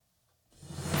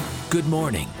Good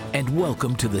morning, and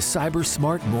welcome to the Cyber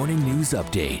Smart Morning News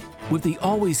Update. With the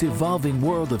always evolving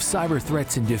world of cyber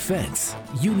threats and defense,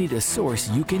 you need a source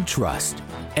you can trust.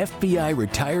 FBI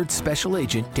retired Special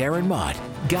Agent Darren Mott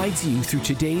guides you through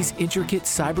today's intricate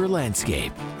cyber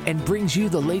landscape and brings you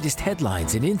the latest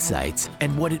headlines and insights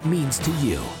and what it means to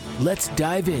you. Let's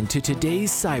dive into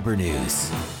today's cyber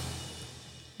news.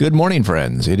 Good morning,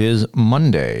 friends. It is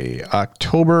Monday,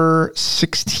 October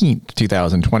 16th,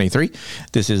 2023.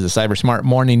 This is the Cyber Smart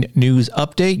Morning News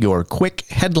Update, your quick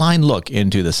headline look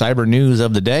into the cyber news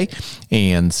of the day.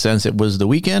 And since it was the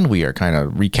weekend, we are kind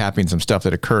of recapping some stuff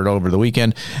that occurred over the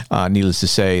weekend. Needless to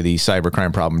say, the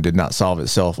cybercrime problem did not solve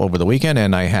itself over the weekend,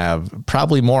 and I have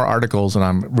probably more articles than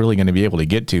I'm really going to be able to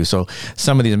get to. So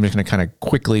some of these I'm just going to kind of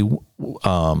quickly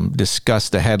discuss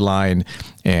the headline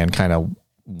and kind of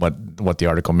what the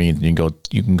article means. You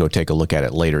can go take a look at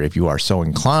it later if you are so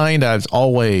inclined. As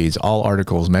always, all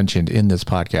articles mentioned in this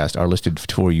podcast are listed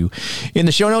for you in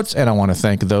the show notes, and I want to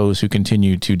thank those who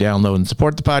continue to download and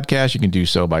support the podcast. You can do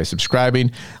so by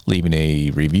subscribing, leaving a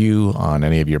review on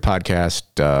any of your podcast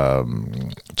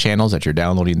channels that you're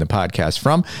downloading the podcast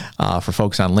from. For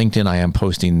folks on LinkedIn, I am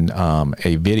posting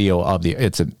a video of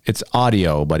it's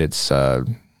audio, but it's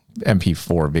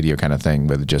MP4 video kind of thing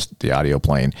with just the audio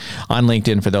playing on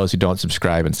LinkedIn for those who don't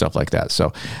subscribe and stuff like that.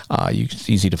 So it's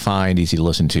easy to find, easy to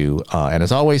listen to. And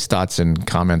as always, thoughts and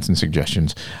comments and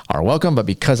suggestions are welcome. But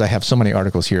because I have so many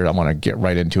articles here, I want to get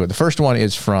right into it. The first one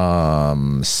is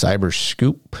from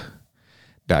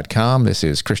cyberscoop.com. This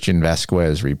is Christian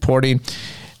Vasquez reporting.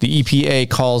 The EPA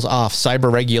calls off cyber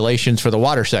regulations for the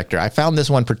water sector. I found this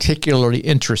one particularly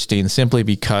interesting simply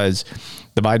because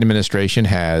the Biden administration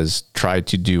has tried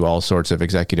to do all sorts of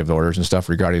executive orders and stuff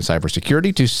regarding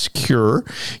cybersecurity to secure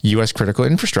U.S. critical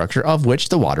infrastructure, of which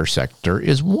the water sector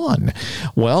is one.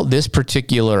 Well, this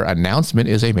particular announcement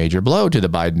is a major blow to the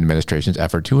Biden administration's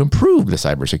effort to improve the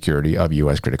cybersecurity of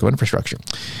U.S. critical infrastructure.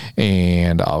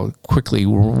 And I'll quickly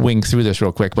wing through this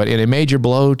real quick, but in a major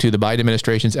blow to the Biden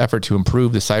administration's effort to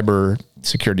improve the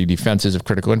cybersecurity defenses of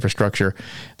critical infrastructure,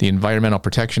 the Environmental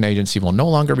Protection Agency will no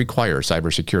longer require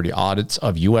cybersecurity audits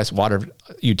of U.S. water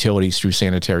utilities through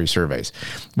sanitary surveys,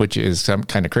 which is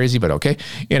kind of crazy, but okay.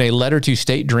 In a letter to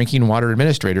state drinking water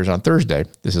administrators on Thursday,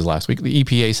 this is last week, the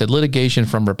EPA said litigation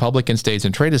from Republican states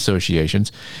and trade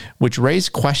associations, which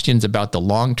raised questions about the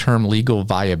long-term legal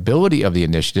viability of the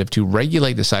initiative to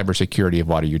regulate the cybersecurity of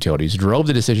water utilities, drove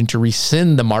the decision to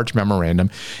rescind the March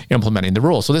memorandum implementing the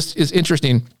rule. So this is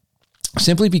interesting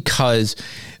simply because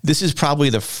this is probably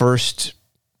the first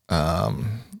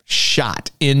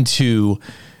shot into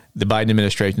the Biden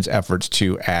administration's efforts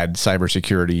to add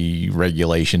cybersecurity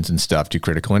regulations and stuff to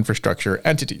critical infrastructure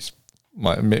entities.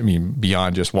 I mean,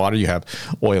 beyond just water, you have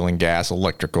oil and gas,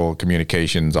 electrical,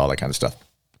 communications, all that kind of stuff,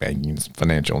 banking,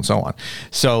 financial, and so on.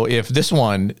 So if this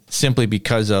one, simply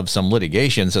because of some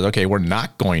litigation, says, okay, we're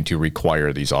not going to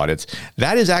require these audits,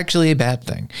 that is actually a bad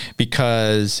thing,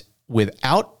 because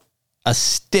without a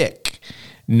stick,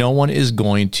 no one is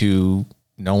going to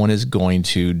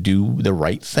do the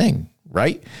right thing,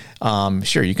 right?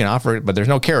 Sure, you can offer it, but there's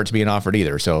no carrots being offered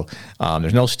either. So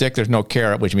there's no stick, there's no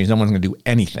carrot, which means no one's going to do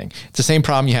anything. It's the same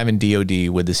problem you have in DoD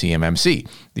with the CMMC,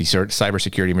 the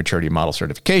Cybersecurity Maturity Model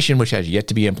Certification, which has yet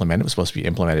to be implemented. It was supposed to be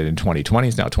implemented in 2020.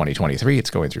 It's now 2023. It's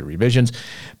going through revisions.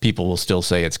 People will still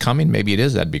say it's coming. Maybe it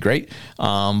is. That'd be great.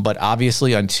 But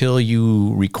obviously, until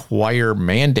you require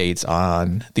mandates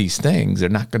on these things, they're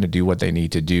not going to do what they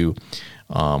need to do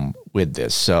with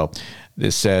this. So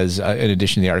this says, in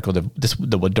addition to the article,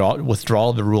 the withdrawal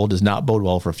of the rule does not bode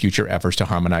well for future efforts to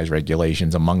harmonize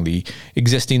regulations among the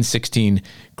existing 16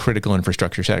 critical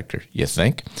infrastructure sectors. You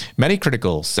think? Many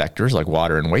critical sectors like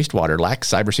water and wastewater lack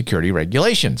cybersecurity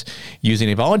regulations.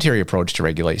 Using a voluntary approach to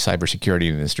regulate cybersecurity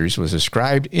industries was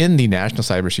described in the National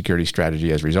Cybersecurity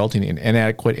Strategy as resulting in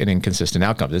inadequate and inconsistent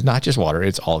outcomes. It's not just water,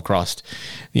 it's all across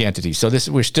the entity. So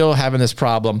we're still having this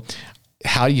problem.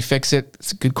 How do you fix it?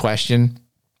 It's a good question.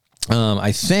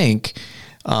 I think,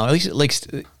 at least like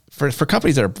for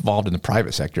companies that are involved in the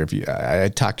private sector, I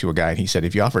talked to a guy and he said,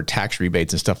 if you offer tax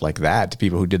rebates and stuff like that to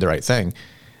people who did the right thing,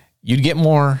 you'd get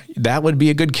more. That would be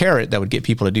a good carrot that would get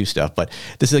people to do stuff. But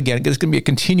this is, again, it's going to be a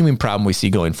continuing problem we see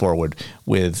going forward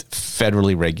with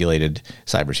federally regulated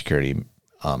cybersecurity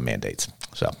mandates.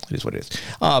 So it is what it is.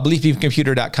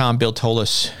 BeliefComputer.com, Bill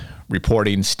Tolis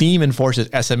reporting Steam enforces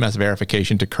SMS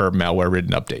verification to curb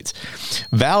malware-ridden updates.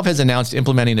 Valve has announced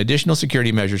implementing additional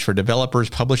security measures for developers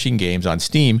publishing games on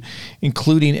Steam,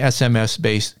 including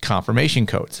SMS-based confirmation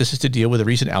codes. This is to deal with a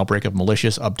recent outbreak of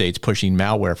malicious updates pushing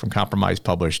malware from compromised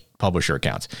publisher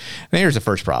accounts. And here's the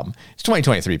first problem. It's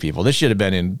 2023, people. This should have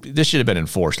been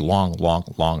enforced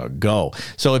long ago.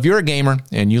 So if you're a gamer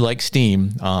and you like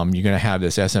Steam, you're going to have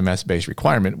this SMS-based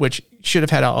requirement, which should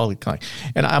have had all the kind.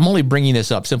 And I'm only bringing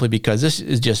this up simply because this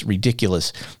is just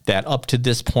ridiculous that up to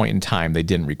this point in time, they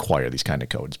didn't require these kind of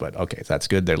codes. But okay, that's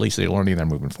good. At least they're learning, they're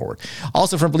moving forward.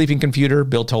 Also from Bleeping Computer,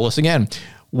 Bill told us again,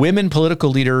 Women Political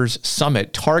Leaders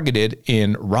Summit targeted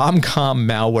in Rom-Com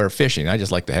malware phishing. I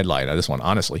just like the headline of this one,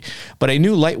 honestly. But a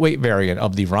new lightweight variant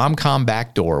of the Rom-Com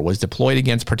backdoor was deployed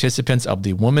against participants of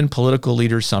the Women Political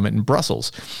Leaders Summit in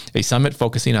Brussels, a summit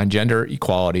focusing on gender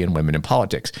equality and women in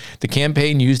politics. The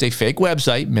campaign used a fake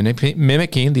website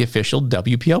mimicking the official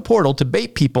WPL portal to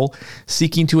bait people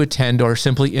seeking to attend or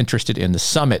simply interested in the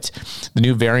summit. The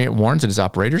new variant warns that its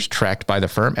operators, tracked by the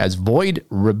firm as Void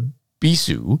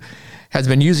Rebisu, has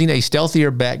been using a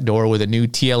stealthier backdoor with a new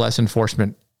TLS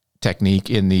enforcement technique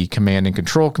in the command and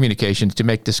control communications to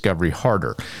make discovery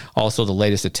harder. Also, the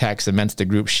latest attack cements the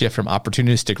group's shift from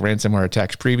opportunistic ransomware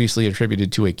attacks previously attributed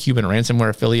to a Cuban ransomware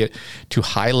affiliate to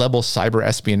high-level cyber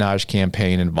espionage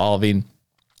campaign involving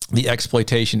the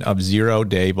exploitation of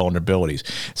zero-day vulnerabilities.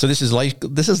 So this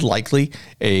is likely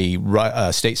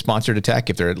a state-sponsored attack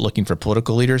if they're looking for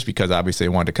political leaders, because obviously they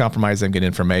want to compromise them, get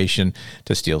information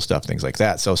to steal stuff, things like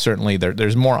that. So certainly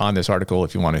there's more on this article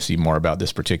if you want to see more about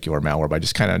this particular malware. But I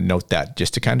just kind of note that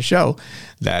just to kind of show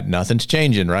that nothing's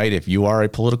changing, right? If you are a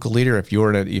political leader, if you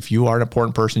are an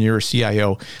important person, you're a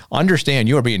CIO, understand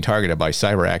you are being targeted by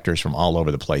cyber actors from all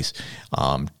over the place.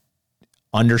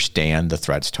 Understand the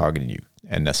threats targeting you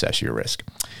and assess your risk.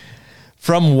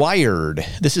 From Wired,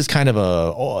 this is kind of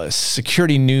a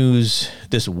security news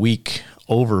this week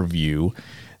overview.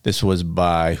 This was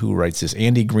by, who writes this?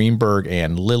 Andy Greenberg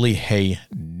and Lily Hay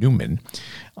Newman.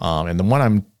 And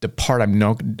the part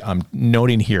I'm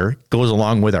noting here goes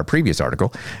along with our previous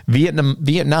article.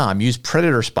 Vietnam used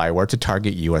Predator spyware to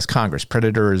target U.S. Congress.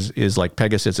 Predator is like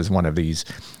Pegasus, is one of these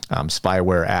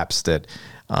spyware apps that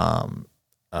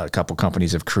a couple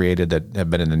companies have created that have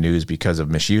been in the news because of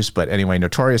misuse. But anyway,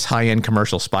 notorious high-end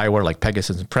commercial spyware like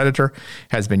Pegasus and Predator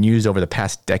has been used over the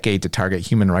past decade to target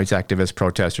human rights activists,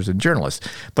 protesters, and journalists.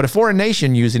 But a foreign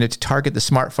nation using it to target the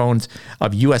smartphones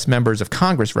of U.S. members of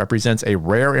Congress represents a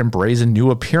rare and brazen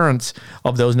new appearance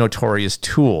of those notorious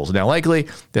tools. Now, likely,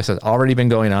 this has already been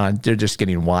going on. They're just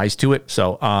getting wise to it.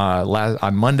 So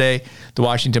on Monday, the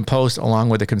Washington Post, along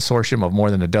with a consortium of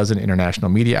more than a dozen international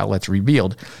media outlets,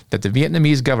 revealed that the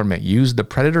Vietnamese government used the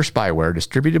Predator spyware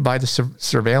distributed by the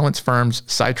surveillance firms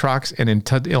Cytrox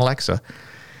and Alexa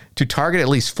to target at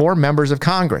least 4 members of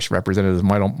Congress, Representatives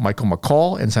Michael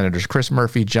McCaul and Senators Chris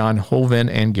Murphy, John Hoeven,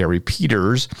 and Gary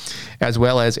Peters, as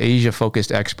well as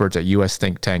Asia-focused experts at U.S.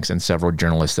 think tanks and several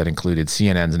journalists that included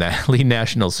CNN's lead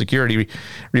national security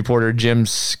reporter Jim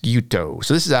Sciutto.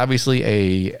 So this is obviously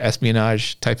a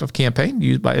espionage type of campaign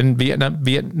used in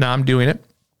Vietnam doing it.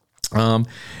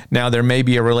 Now, there may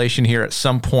be a relation here at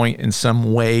some point in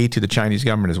some way to the Chinese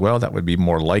government as well. That would be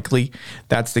more likely.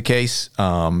 That's the case.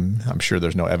 I'm sure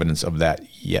there's no evidence of that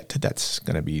yet. That's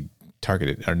going to be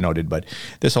targeted or noted. But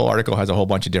this whole article has a whole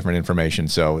bunch of different information.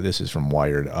 So this is from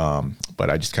Wired. But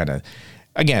I just kind of,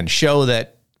 again, show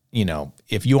that,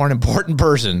 if you are an important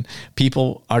person,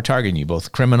 people are targeting you,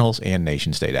 both criminals and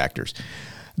nation state actors.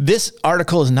 This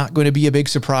article is not going to be a big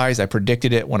surprise. I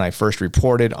predicted it when I first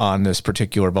reported on this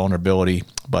particular vulnerability,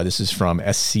 but this is from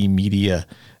SC Media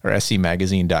or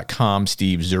scmagazine.com.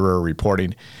 Steve Zurer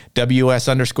reporting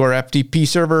WS_FTP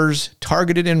servers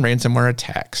targeted in ransomware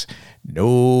attacks.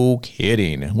 No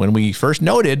kidding. When we first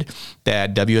noted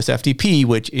that WSFTP,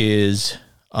 which is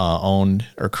owned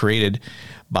or created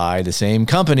by the same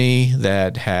company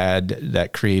that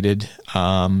created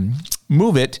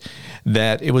MoveIt,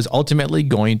 that it was ultimately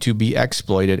going to be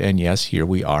exploited. And yes, here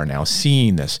we are now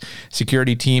seeing this.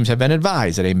 Security teams have been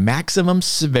advised that a maximum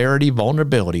severity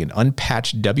vulnerability in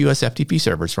unpatched WSFTP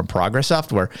servers from Progress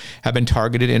Software have been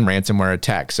targeted in ransomware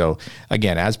attacks. So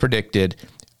again, as predicted,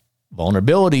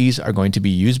 vulnerabilities are going to be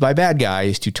used by bad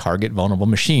guys to target vulnerable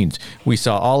machines. We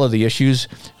saw all of the issues.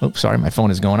 Oops, sorry, my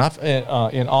phone is going off.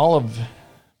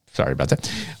 Sorry about that.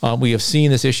 We have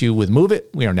seen this issue with MoveIt.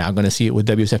 We are now going to see it with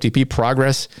WSFTP.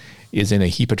 Progress is in a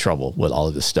heap of trouble with all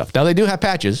of this stuff. Now, they do have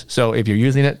patches, so if you're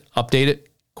using it, update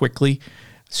it quickly,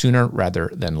 sooner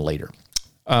rather than later.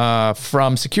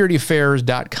 From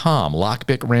securityaffairs.com,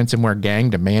 Lockpick ransomware gang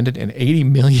demanded an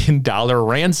 $80 million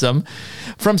ransom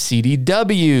from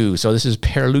CDW. So this is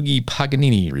Pierluigi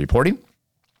Paganini reporting.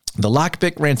 The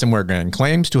Lockpick ransomware gang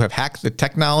claims to have hacked the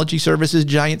technology services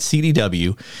giant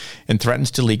CDW and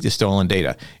threatens to leak the stolen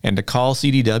data. And to call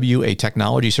CDW a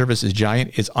technology services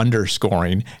giant is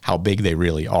underscoring how big they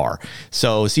really are.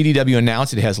 So CDW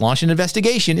announced it has launched an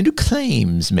investigation into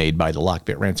claims made by the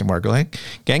Lockpick ransomware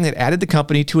gang that added the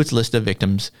company to its list of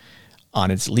victims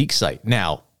on its leak site.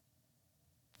 Now,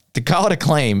 to call it a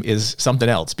claim is something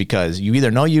else because you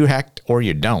either know you hacked or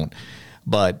you don't.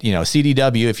 But, you know,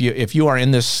 CDW, if you are in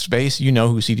this space, you know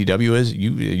who CDW is.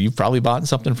 You've probably bought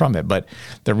something from it. But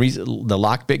the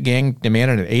Lockpick gang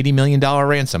demanded an $80 million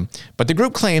ransom. But the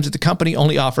group claims that the company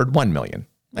only offered $1 million.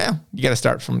 Well, you got to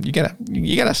start from you got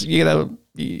to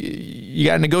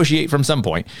negotiate from some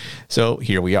point. So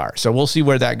here we are. So we'll see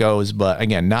where that goes. But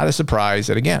again, not a surprise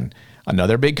that again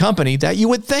another big company that you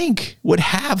would think would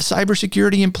have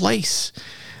cybersecurity in place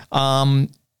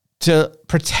to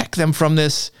protect them from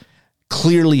this.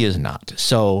 Clearly is not.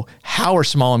 So how are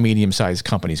small and medium-sized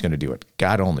companies going to do it?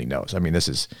 God only knows. I mean, this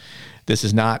is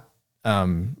not,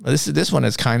 this one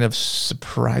is kind of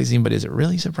surprising, but is it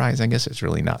really surprising? I guess it's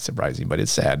really not surprising, but it's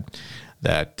sad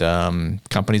that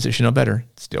companies that should know better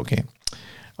still can't.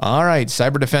 All right,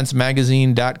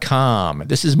 cyberdefensemagazine.com.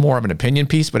 This is more of an opinion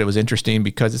piece, but it was interesting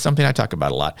because it's something I talk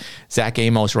about a lot. Zach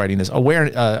Amos writing this,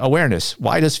 awareness,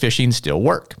 why does phishing still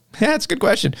work? Yeah, that's a good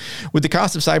question. With the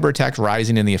cost of cyber attacks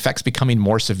rising and the effects becoming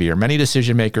more severe, many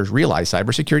decision makers realize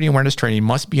cybersecurity awareness training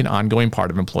must be an ongoing part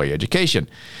of employee education.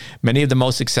 Many of the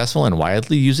most successful and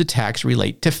widely used attacks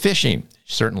relate to phishing.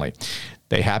 Certainly.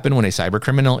 They happen when a cyber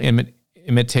criminal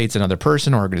imitates another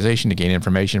person or organization to gain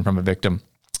information from a victim.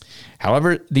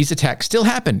 However, these attacks still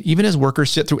happen, even as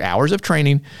workers sit through hours of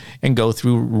training and go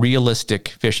through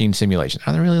realistic phishing simulations.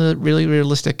 Are they really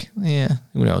realistic? Yeah,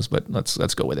 who knows, but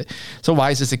let's go with it. So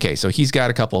why is this the case? So he's got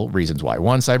a couple reasons why.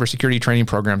 One, cybersecurity training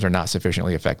programs are not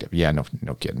sufficiently effective. Yeah, no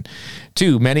kidding.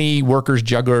 Two, many workers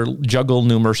juggle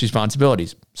numerous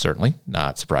responsibilities. Certainly,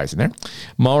 not surprising there.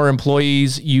 More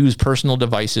employees use personal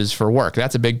devices for work.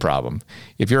 That's a big problem.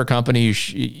 If you're a company,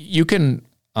 you can...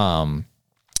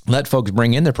 let folks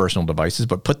bring in their personal devices,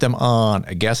 but put them on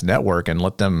a guest network and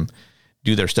let them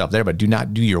do their stuff there, but do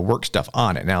not do your work stuff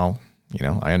on it. Now, you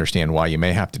know, I understand why you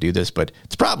may have to do this, but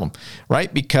it's a problem,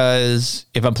 right? Because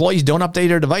if employees don't update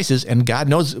their devices, and God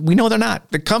knows, we know they're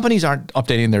not. The companies aren't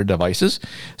updating their devices,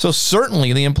 so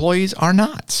certainly the employees are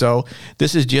not. So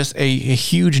this is just a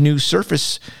huge new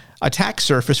attack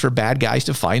surface for bad guys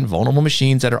to find vulnerable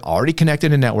machines that are already connected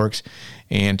to networks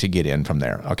and to get in from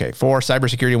there. Okay, for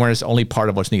cybersecurity awareness, only part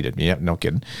of what's needed. Yeah, no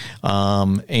kidding.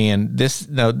 And this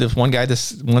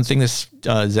one thing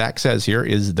Zach says here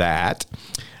is that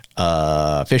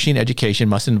phishing education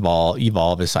must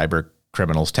evolve as cyber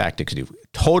criminals' tactics do.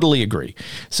 Totally agree.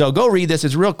 So go read this.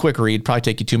 It's a real quick read. Probably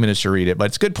take you 2 minutes to read it, but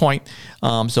it's a good point.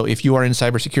 So if you are in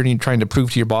cybersecurity and trying to prove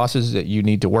to your bosses that you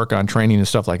need to work on training and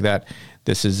stuff like that,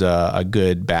 this is a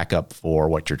good backup for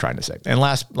what you're trying to say. And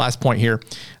last point here,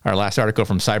 our last article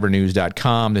from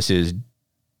cybernews.com. This is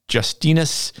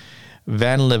Justinus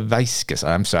Van Leviskis.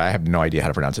 I'm sorry, I have no idea how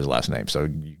to pronounce his last name, so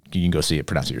you can go see it,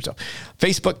 pronounce it yourself.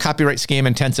 Facebook copyright scam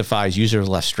intensifies, users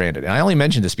left stranded. And I only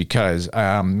mention this because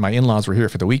my in-laws were here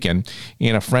for the weekend,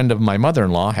 and a friend of my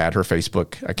mother-in-law had her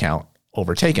Facebook account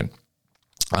overtaken.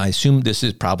 I assume this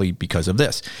is probably because of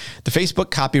this. The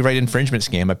Facebook copyright infringement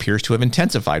scam appears to have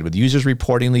intensified, with users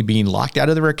reportedly being locked out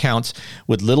of their accounts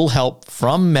with little help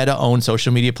from Meta-owned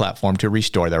social media platform to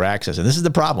restore their access. And this is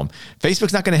the problem.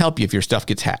 Facebook's not going to help you if your stuff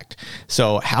gets hacked.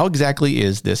 So how exactly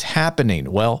is this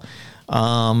happening? Well,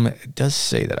 it does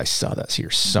say that I saw that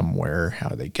here somewhere, how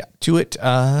they got to it.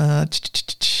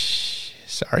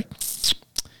 Sorry.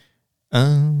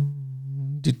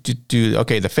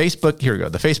 Okay, the Facebook, here we go.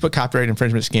 The Facebook copyright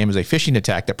infringement scam is a phishing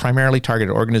attack that primarily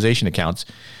targeted organization accounts.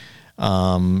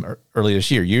 Earlier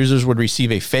this year, users would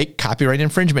receive a fake copyright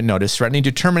infringement notice threatening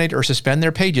to terminate or suspend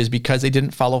their pages because they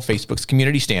didn't follow Facebook's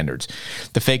community standards.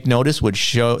 The fake notice would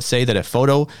say that a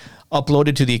photo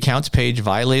uploaded to the account's page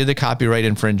violated the copyright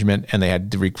infringement, and they had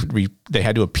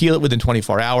to appeal it within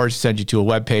 24 hours, send you to a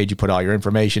web page, you put all your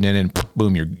information in, and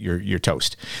boom, you're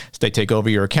toast. So they take over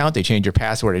your account, they change your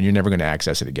password, and you're never going to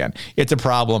access it again. It's a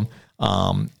problem.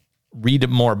 read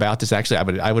more about this, actually,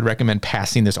 I would recommend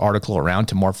passing this article around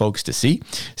to more folks to see,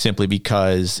 simply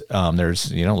because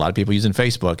there's a lot of people using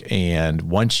Facebook, and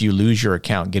once you lose your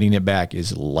account, getting it back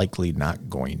is likely not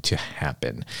going to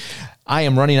happen. I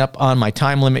am running up on my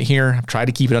time limit here. I've tried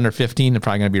to keep it under 15. I'm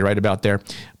probably going to be right about there.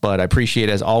 But I appreciate,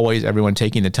 as always, everyone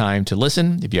taking the time to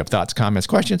listen. If you have thoughts, comments,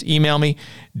 questions, email me,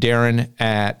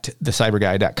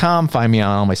 Darren@thecyberguy.com. Find me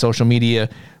on all my social media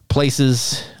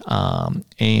places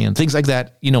and things like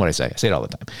that. You know what I say. I say it all the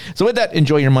time. So with that,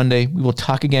 enjoy your Monday. We will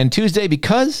talk again Tuesday,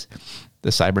 because the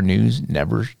cyber news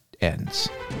never ends.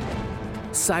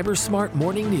 Cyber Smart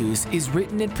Morning News is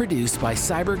written and produced by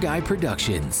Cyber Guy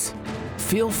Productions.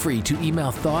 Feel free to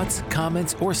email thoughts,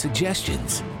 comments, or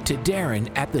suggestions to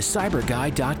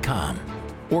Darren@thecyberguy.com,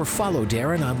 or follow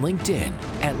Darren on LinkedIn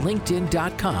at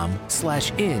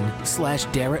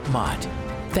linkedin.com/in/DarrettMott.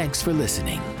 Thanks for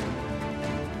listening.